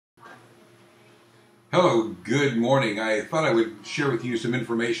Hello, good morning. I thought I would share with you some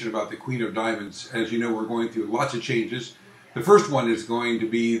information about the Queen of Diamonds. As you know, we're going through lots of changes. The first one is going to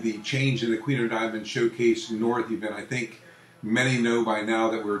be the change in the Queen of Diamonds Showcase North event. I think many know by now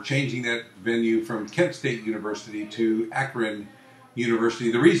that we're changing that venue from Kent State University to Akron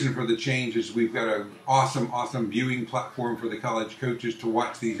University. The reason for the change is we've got an awesome viewing platform for the college coaches to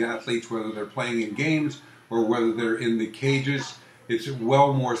watch these athletes, whether they're playing in games or whether they're in the cages. It's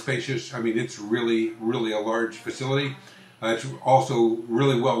well more spacious. I mean, it's really a large facility. It's also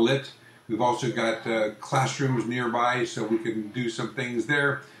really well lit. We've also got classrooms nearby, so we can do some things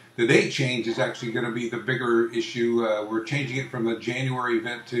there. The date change is actually going to be the bigger issue. We're changing it from the January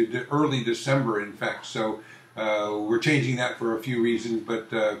event to early December, in fact. So we're changing that for a few reasons,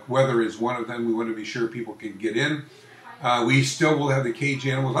 but weather is one of them. We want to be sure people can get in. We still will have the cage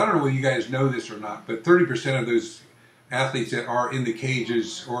animals. I don't know whether you guys know this or not, but 30% of those athletes that are in the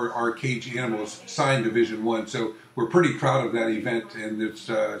cages or are cage animals sign Division I. So we're pretty proud of that event, and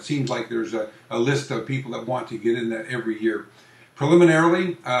it seems like there's a list of people that want to get in that every year.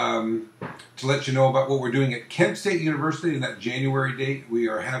 Preliminarily, to let you know about what we're doing at Kent State University in that January date, we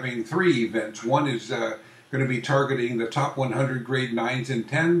are having 3 events. One is going to be targeting the top 100 grade 9s and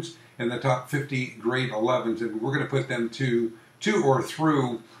 10s and the top 50 grade 11s, and we're going to put them to or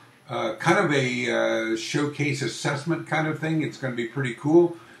through kind of a showcase assessment kind of thing. It's going to be pretty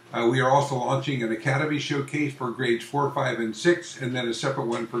cool. We are also launching an academy showcase for grades 4, 5, and 6, and then a separate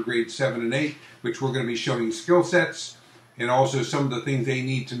one for grades 7 and 8, which we're going to be showing skill sets and also some of the things they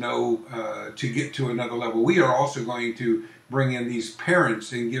need to know to get to another level. We are also going to bring in these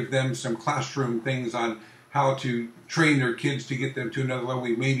parents and give them some classroom things on how to train their kids to get them to another level.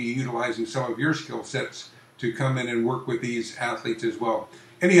 We may be utilizing some of your skill sets to come in and work with these athletes as well.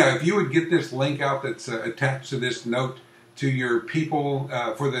 Anyhow, if you would get this link out that's attached to this note to your people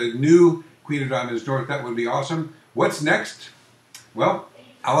for the new Queen of Diamonds North, that would be awesome. What's next? Well,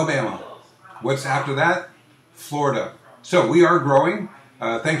 Alabama. What's after that? Florida. So we are growing.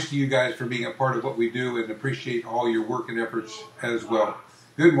 Thanks to you guys for being a part of what we do, and appreciate all your work and efforts as well.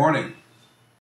 Good morning.